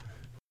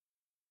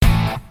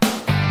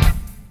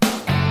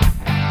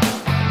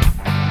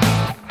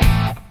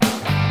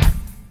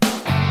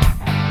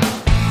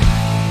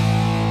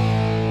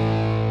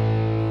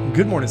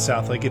Good morning,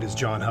 Southlake. It is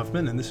John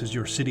Huffman, and this is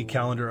your city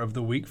calendar of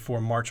the week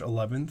for March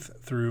 11th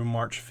through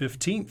March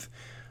 15th.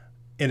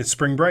 And it's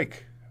spring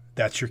break.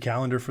 That's your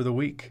calendar for the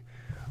week.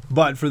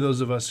 But for those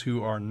of us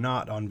who are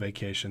not on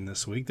vacation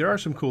this week, there are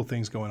some cool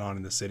things going on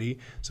in the city.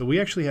 So we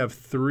actually have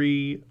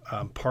three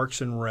Parks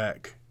and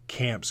Rec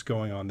camps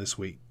going on this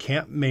week.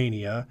 Camp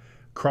Mania,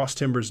 Cross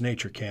Timbers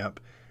Nature Camp,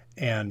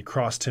 and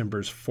Cross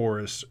Timbers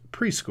Forest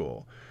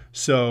Preschool.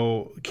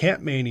 So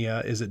Camp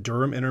Mania is at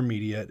Durham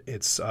Intermediate.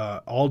 It's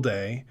all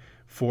day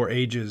for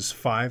ages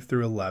 5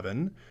 through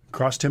 11.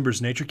 Cross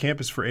Timbers Nature Camp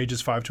is for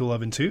ages 5 to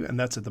 11 too, and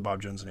that's at the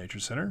Bob Jones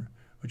Nature Center,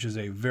 which is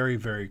a very,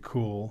 very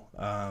cool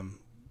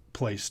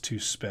place to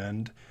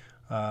spend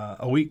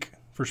a week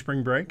for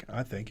spring break,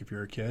 I think, if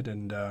you're a kid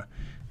and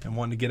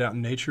wanting to get out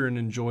in nature and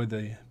enjoy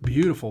the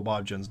beautiful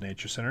Bob Jones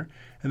Nature Center.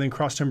 And then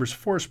Cross Timbers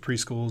Forest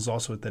Preschool is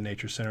also at the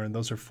Nature Center, and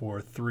those are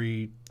for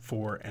 3,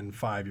 4, and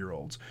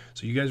 5-year-olds.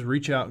 So you guys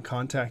reach out and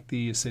contact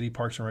the City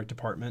Parks and Rec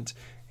Department,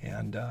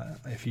 and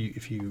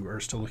if you are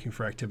still looking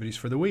for activities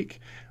for the week.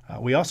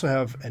 We also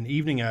have an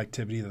evening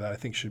activity that I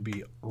think should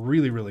be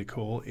really, really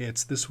cool.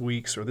 It's this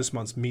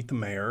month's Meet the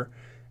Mayor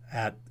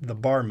at the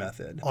Bar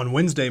Method on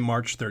Wednesday,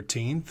 March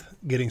 13th,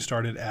 getting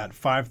started at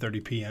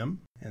 5:30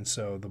 p.m. And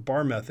so the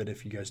Bar Method,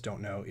 if you guys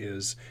don't know,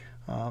 is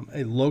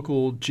a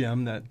local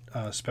gym that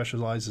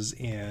specializes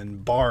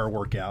in bar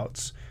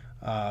workouts,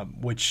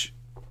 which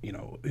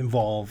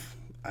involve.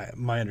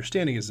 My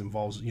understanding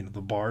involves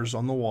the bars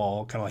on the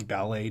wall, kind of like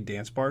ballet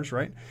dance bars,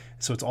 right?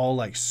 So it's all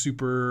like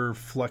super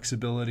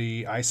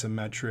flexibility,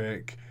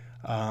 isometric,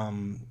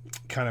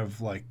 kind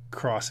of like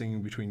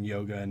crossing between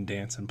yoga and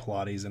dance and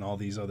Pilates and all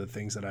these other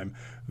things that I'm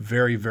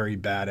very, very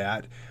bad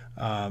at.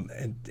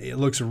 And it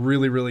looks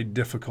really, really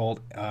difficult.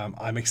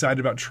 I'm excited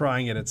about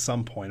trying it at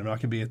some point. I'm not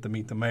going to be at the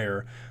Meet the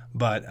Mayor,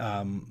 but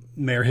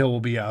Mayor Hill will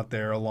be out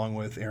there along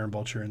with Aaron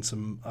Bulcher and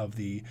some of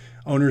the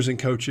owners and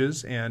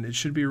coaches, and it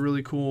should be a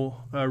really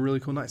cool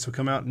night. So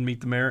come out and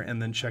meet the mayor,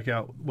 and then check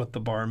out what the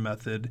Bar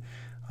Method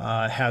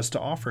has to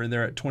offer.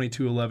 They're at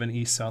 2211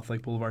 East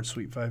Southlake Boulevard,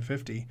 Suite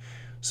 550.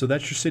 So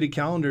that's your city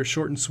calendar,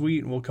 short and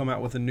sweet. We'll come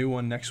out with a new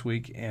one next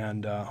week,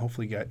 and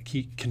hopefully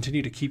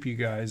continue to keep you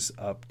guys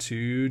up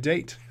to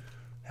date.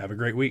 Have a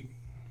great week.